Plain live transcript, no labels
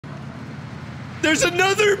There's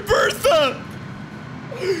another Bertha!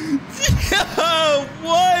 Yeah,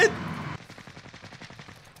 what?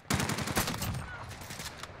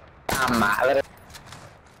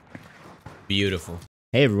 Beautiful.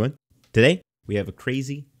 Hey everyone. Today, we have a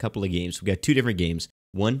crazy couple of games. We got two different games.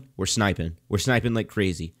 One, we're sniping. We're sniping like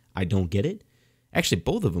crazy. I don't get it. Actually,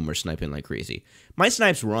 both of them were sniping like crazy. My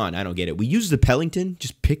snipes were on. I don't get it. We used the Pelington,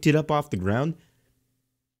 just picked it up off the ground.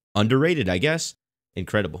 Underrated, I guess.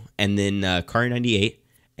 Incredible. And then Car 98,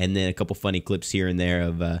 and then a couple funny clips here and there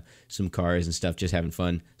of some cars and stuff, just having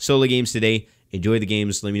fun. Solo games today. Enjoy the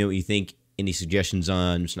games. Let me know what you think. Any suggestions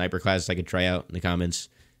on sniper classes I could try out in the comments.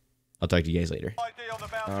 I'll talk to you guys later.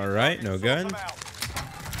 Alright, no gun.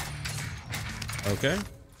 Okay.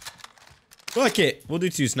 Fuck it. We'll do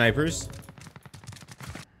two snipers.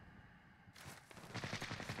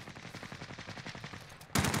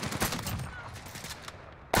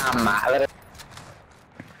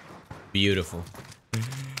 Beautiful.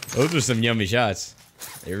 Those were some yummy shots.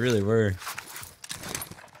 They really were.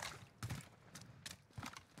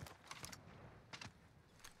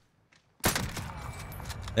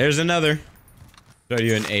 There's another. Show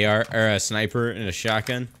you an AR or a sniper and a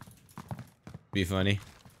shotgun. Be funny.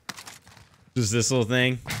 Just this little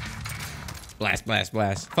thing. Blast, blast,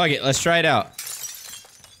 blast. Fuck it, let's try it out.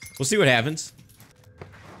 We'll see what happens.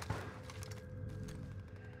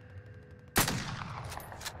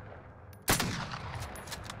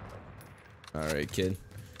 Alright, kid.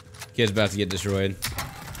 Kid's about to get destroyed.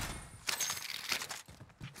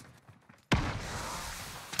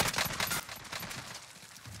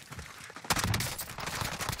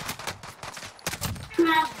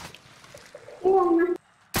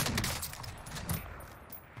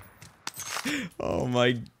 Oh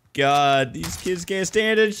my god, these kids can't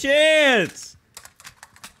stand a chance!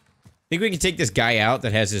 Think we can take this guy out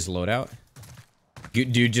that has his loadout?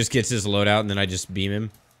 Dude just gets his loadout and then I just beam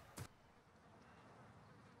him.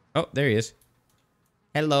 Oh, there he is.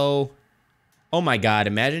 Hello. Oh my god,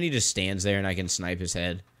 imagine he just stands there and I can snipe his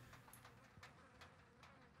head.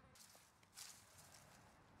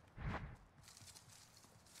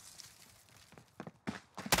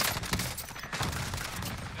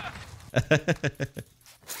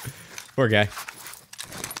 Poor guy.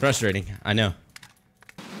 Frustrating, I know.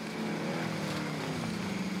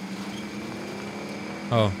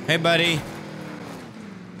 Oh, hey buddy.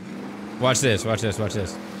 Watch this, watch this, watch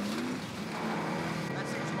this.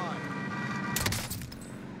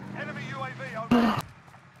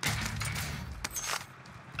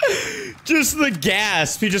 Just the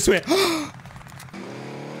gasp, he just went.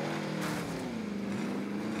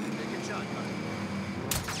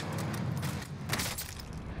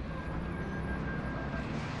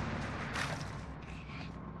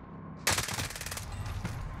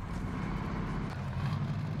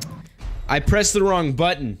 I pressed the wrong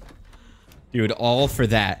button. Dude, all for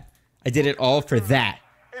that. I did it all for that.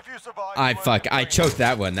 I choked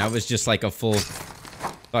that one. That was just like a full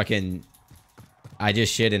fucking... I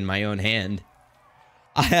just shit in my own hand.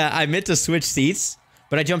 I meant to switch seats,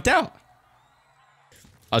 but I jumped out.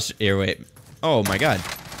 Here, wait. Oh my god.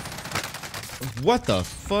 What the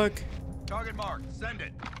fuck? Target mark. Send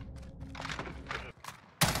it.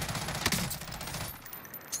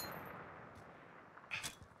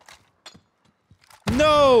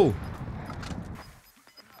 No!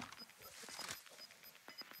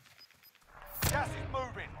 Gas is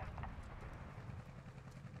moving.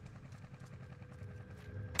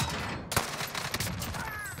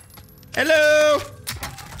 Hello!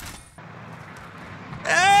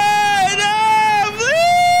 Hey, no,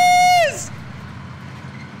 please!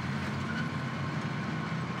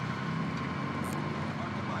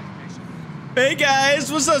 Hey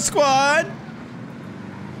guys, what's up, squad?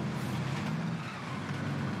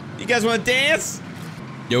 You guys want to dance?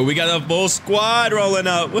 Yo, we got a full squad rolling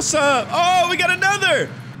up. What's up? Oh, we got another.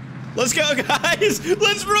 Let's go, guys.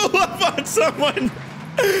 Let's roll up on someone.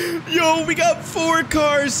 Yo, we got 4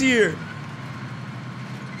 cars here.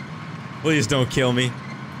 Please don't kill me.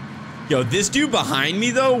 Yo, this dude behind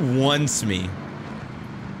me, though, wants me.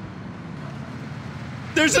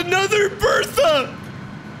 There's another Bertha.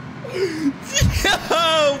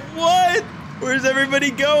 Yo, what? Where's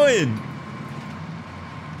everybody going?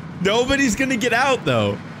 Nobody's gonna get out,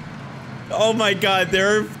 though. Oh my god,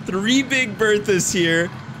 there are 3 big Berthas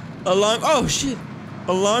here. Oh shit.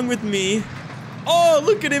 Along with me. Oh,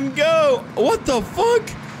 look at him go. What the fuck?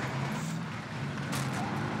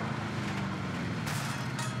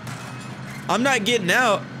 I'm not getting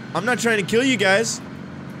out. I'm not trying to kill you guys.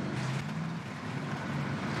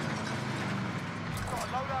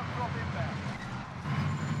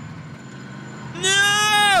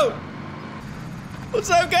 No! What's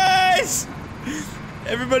up, guys?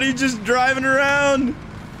 Everybody just driving around.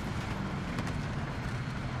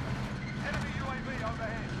 Enemy UAV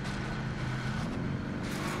overhead.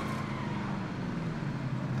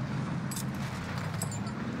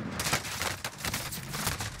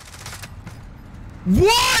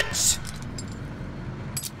 What?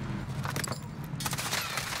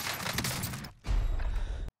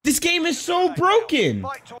 This game is so broken.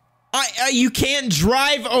 Fight to You can't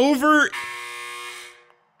drive over.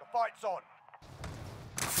 the fight's on.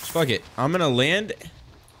 Fuck it. I'm gonna land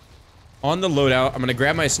on the loadout. I'm gonna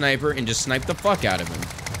grab my sniper and just snipe the fuck out of him.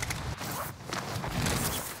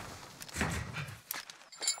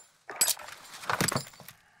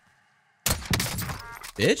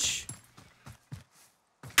 Bitch.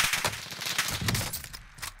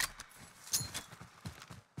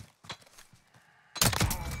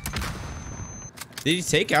 Did he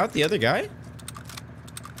take out the other guy?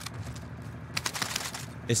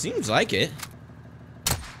 It seems like it.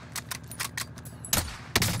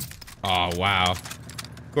 Oh, wow.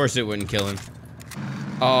 Of course it wouldn't kill him.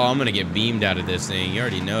 Oh, I'm gonna get beamed out of this thing. You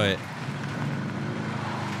already know it.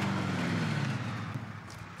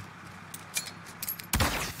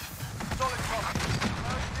 Solid copy.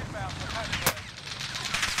 First inbound for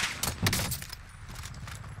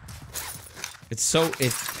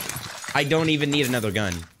Pelington. I don't even need another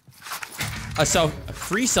gun. A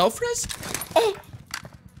free self-res? Oh!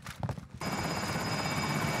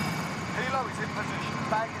 Helo is in position.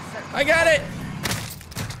 Bag is set. I got it!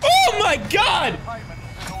 Oh my god! Payment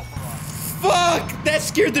has been authorized. Fuck! That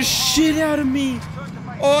scared the shit out of me!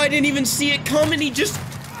 Oh, I didn't even see it coming, he just...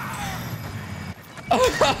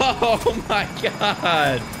 Oh my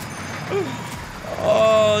god!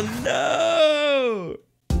 Oh no!